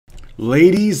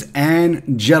Ladies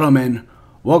and gentlemen,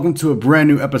 welcome to a brand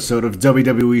new episode of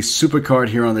WWE Supercard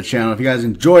here on the channel. If you guys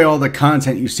enjoy all the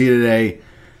content you see today,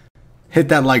 hit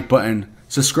that like button,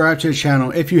 subscribe to the channel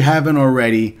if you haven't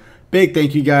already. Big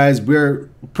thank you guys.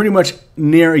 We're pretty much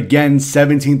near again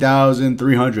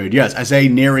 17,300. Yes, I say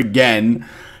near again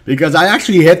because I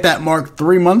actually hit that mark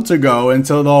 3 months ago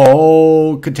until the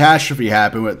whole catastrophe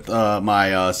happened with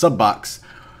my sub box.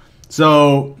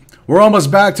 So we're almost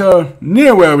back to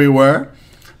near where we were.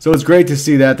 So it's great to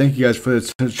see that. Thank you guys for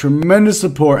the tremendous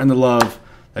support and the love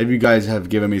that you guys have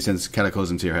given me since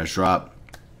Cataclysm tier has dropped.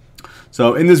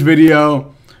 So in this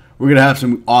video, we're going to have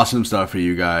some awesome stuff for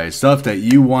you guys. Stuff that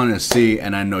you want to see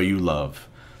and I know you love.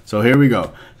 So here we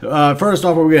go. First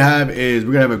off, what we're going to have is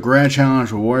we're going to have a Grand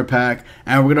Challenge Reward Pack.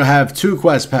 And we're going to have two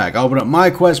Quest Pack. I'll open up my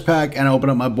Quest Pack and I'll open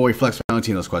up my boy Flex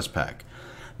Valentino's Quest Pack.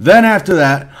 Then after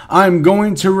that, I'm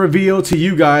going to reveal to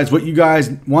you guys what you guys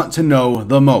want to know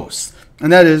the most.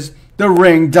 And that is the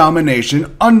Ring Domination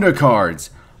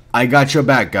Undercards. I got your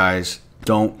back, guys.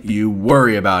 Don't you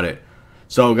worry about it.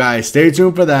 So, guys, stay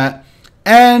tuned for that.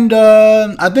 And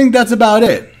I think that's about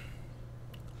it.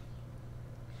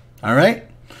 Alright?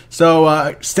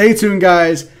 So, stay tuned,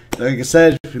 guys. Like I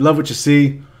said, if you love what you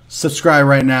see, subscribe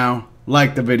right now,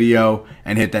 like the video,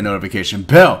 and hit that notification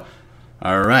bell.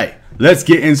 Alright, let's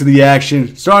get into the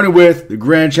action. Starting with the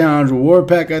Grand Challenge Reward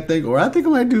Pack, I think. Or I think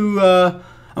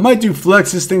I might do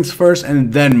Flex's things first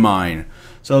and then mine.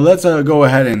 So let's go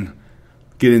ahead and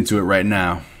get into it right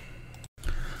now.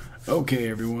 Okay,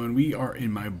 everyone, we are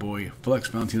in my boy Flex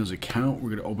Valentino's account.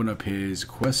 We're going to open up his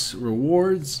quest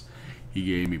rewards. He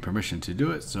gave me permission to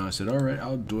do it, so I said, alright,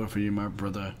 I'll do it for you, my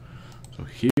brother. So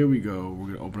here we go. We're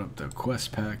going to open up the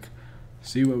quest pack,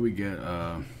 see what we get.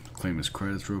 Claim his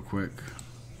credits real quick.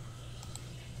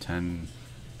 10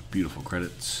 beautiful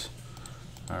credits.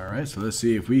 Alright, so let's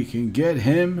see if we can get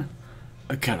him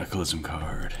a Cataclysm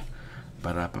card.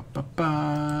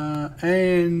 Ba-da-ba-ba-ba.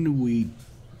 And we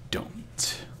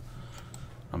don't.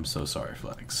 I'm so sorry,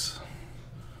 Flex.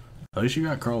 At least you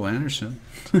got Carl Anderson.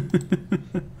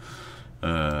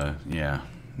 Yeah.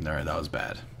 Alright, that was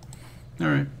bad.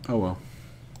 Alright, oh well.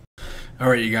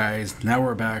 Alright, you guys, now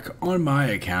we're back on my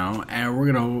account, and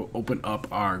we're going to open up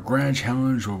our Grand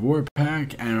Challenge Reward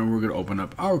Pack, and we're going to open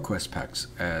up our Quest Packs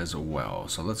as well.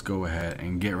 So let's go ahead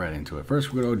and get right into it.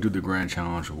 First, we're going to do the Grand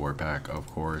Challenge Reward Pack, of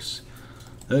course.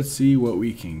 Let's see what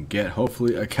we can get.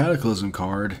 Hopefully a Cataclysm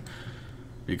card,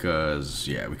 because,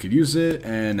 yeah, we could use it,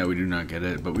 and no, we do not get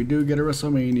it, but we do get a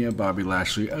WrestleMania Bobby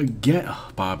Lashley again. Oh,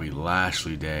 Bobby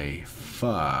Lashley Day.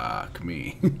 Fuck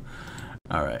me.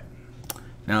 Alright.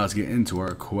 Now let's get into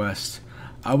our quest.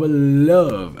 I would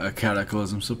love a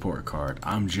Cataclysm support card.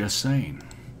 I'm just saying.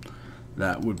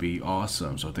 That would be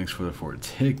awesome. So thanks for the 4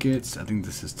 tickets. I think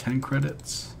this is 10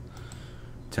 credits.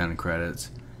 10 credits.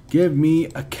 Give me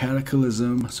a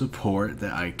Cataclysm support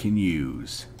that I can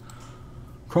use.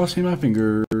 Crossing my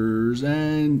fingers.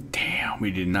 And damn, we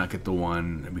did not get the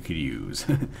one that we could use.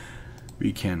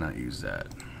 We cannot use that.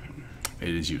 It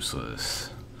is useless.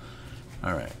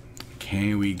 Alright.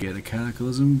 Can we get a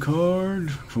Cataclysm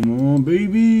card? Come on,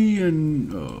 baby. And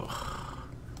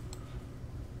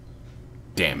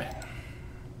damn it.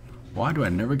 Why do I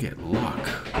never get luck?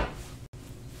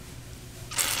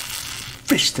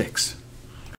 Fish sticks.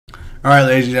 Alright,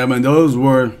 ladies and gentlemen, those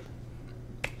were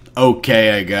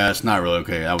okay, I guess. Not really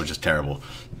okay. That was just terrible.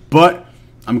 But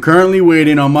I'm currently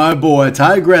waiting on my boy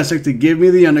Ty Gressick to give me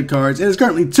the undercards. It is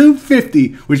currently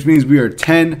 2:50, which means we are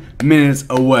 10 minutes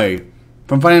away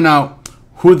from finding out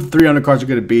who the 3 undercards are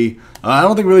going to be. I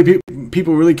don't think really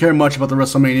people really care much about the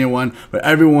WrestleMania one, but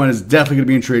everyone is definitely going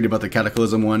to be intrigued about the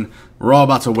Cataclysm one. We're all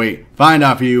about to wait, find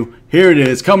out for you. Here it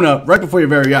is, coming up right before your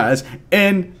very eyes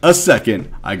in a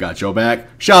second. I got your back.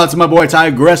 Shout out to my boy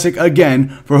Ty Gressick again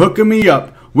for hooking me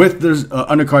up with the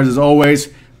undercards as always.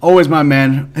 Always my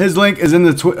man. His link is in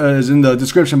the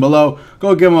description below.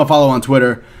 Go give him a follow on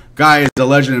Twitter. Guy is a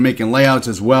legend in making layouts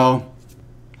as well.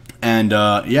 And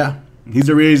yeah. He's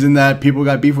the reason that people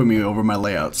got beef with me over my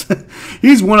layouts.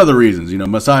 He's one of the reasons. You know,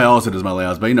 Messiah also does my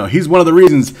layouts. But, you know, he's one of the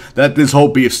reasons that this whole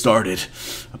beef started.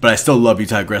 But I still love you,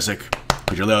 Ty Gressick.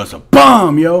 Because your layouts are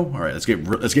bomb, yo. All right, let's get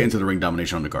into the Ring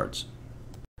Domination Undercards.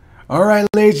 All right,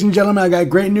 ladies and gentlemen, I got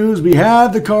great news. We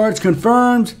have the cards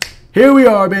confirmed. Here we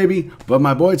are, baby. But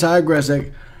my boy, Ty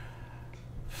Gressick.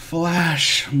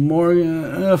 Flash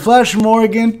Morgan.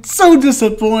 So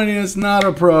disappointing. It's not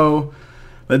a pro.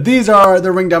 But these are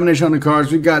the Ring Domination Undercards.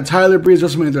 We've got Tyler Breeze,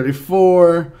 WrestleMania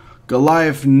 34,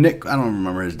 Goliath Nick, I don't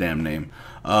remember his damn name,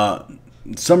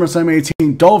 SummerSlam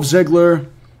 18, Dolph Ziggler,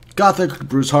 Gothic,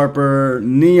 Bruce Harper,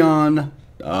 Neon,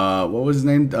 what was his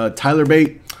name, Tyler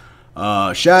Bate,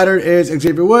 Shattered is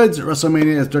Xavier Woods.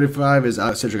 WrestleMania 35 is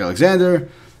Cedric Alexander.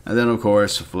 And then, of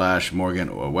course, Flash Morgan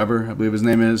or Weber, I believe his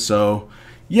name is. So,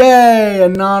 yay, a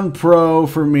non-pro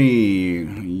for me.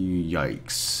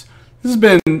 Yikes. This has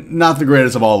been not the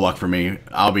greatest of all luck for me.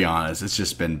 I'll be honest. It's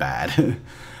just been bad.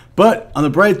 But on the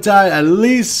bright side, at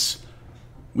least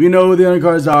we know who the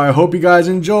undercards are. I hope you guys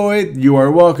enjoyed. You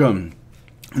are welcome.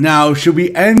 Now, should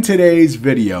we end today's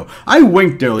video? I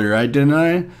winked earlier, didn't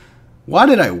I? Why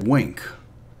did I wink?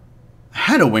 I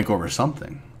had to wink over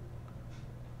something.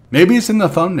 Maybe it's in the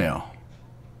thumbnail.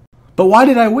 But why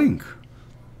did I wink?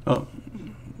 Oh,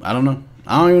 I don't know.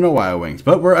 I don't even know why I winked.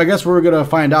 But I guess we're going to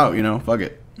find out, you know. Fuck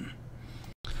it.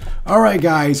 Alright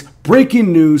guys,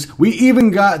 breaking news. We even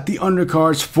got the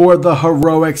undercards for the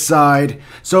heroic side.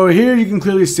 So here you can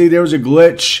clearly see there was a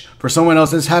glitch for someone else.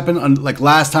 This happened like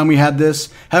last time we had this.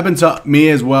 Happened to me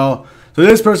as well. So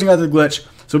this person got the glitch.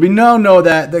 So we now know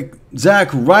that the Zack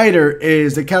Ryder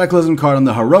is the Cataclysm card on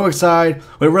the heroic side,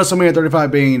 with WrestleMania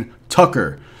 35 being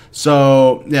Tucker.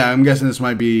 So yeah, I'm guessing this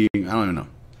might be, I don't even know.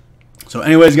 So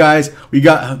anyways guys, we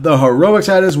got the heroic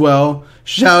side as well.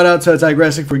 Shout out to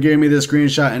Tigressic for giving me this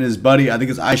screenshot and his buddy, I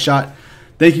think it's iShot.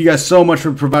 Thank you guys so much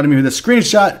for providing me with this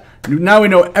screenshot. Now we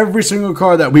know every single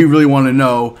card that we really want to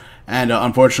know. And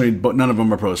unfortunately, but none of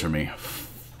them are pros for me.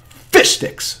 Fish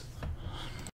sticks.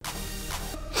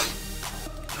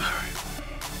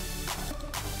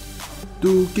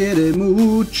 Tu quiere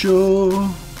mucho.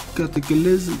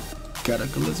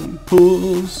 Cataclysm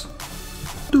pulls.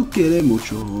 Tu quiere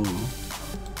mucho.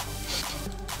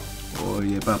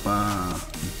 Oye, papá.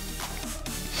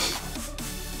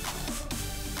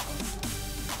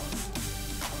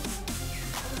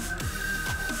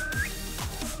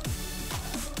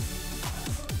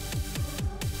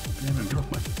 Damn, I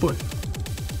broke my foot.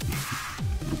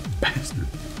 Bastard.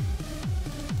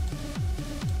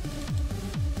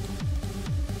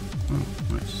 Oh,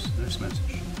 nice. Nice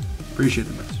message. Appreciate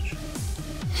the message.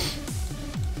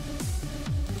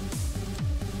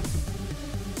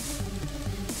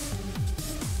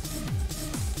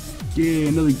 Yeah,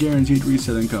 another guaranteed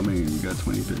reset incoming. We got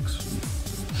 20 picks.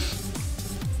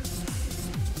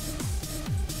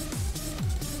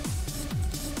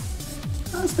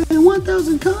 I spent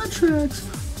 1,000 contracts.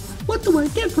 What do I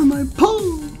get for my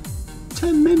pull?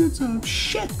 10 minutes of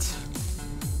shit.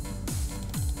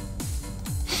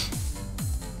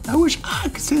 I wish I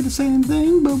could say the same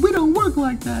thing, but we don't work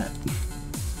like that.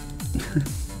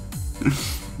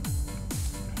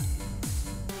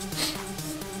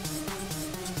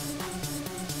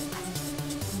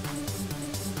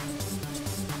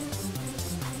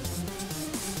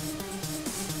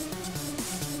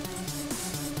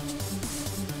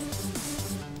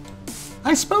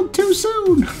 I spoke too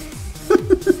soon.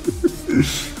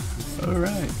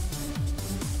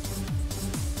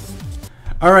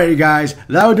 Alright you guys,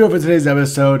 that would do it for today's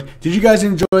episode. Did you guys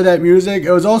enjoy that music?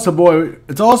 It's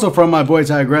also from my boy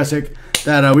Tigressic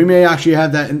that we may actually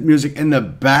have that music in the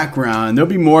background. There'll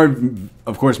be more,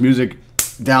 of course, music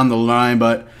down the line,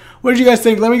 but what did you guys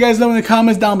think? Let me guys know in the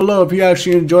comments down below if you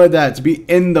actually enjoyed that to be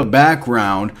in the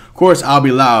background. Of course, I'll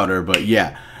be louder, but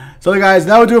yeah. So guys,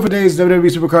 that would do it for today's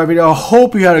WWE Supercard video. I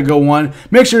hope you had a good one.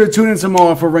 Make sure to tune in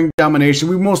tomorrow for Ring Domination.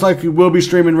 We most likely will be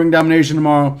streaming Ring Domination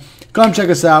tomorrow. Come check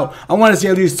us out. I want to see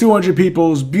at least 200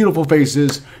 people's beautiful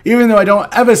faces. Even though I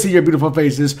don't ever see your beautiful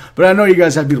faces, but I know you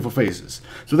guys have beautiful faces.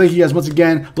 So thank you guys once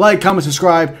again. Like, comment,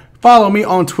 subscribe. Follow me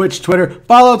on Twitch, Twitter.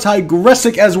 Follow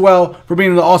Tigressic as well for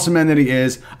being the awesome man that he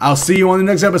is. I'll see you on the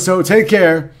next episode. Take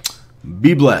care.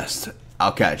 Be blessed.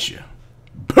 I'll catch you.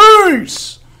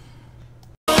 Peace!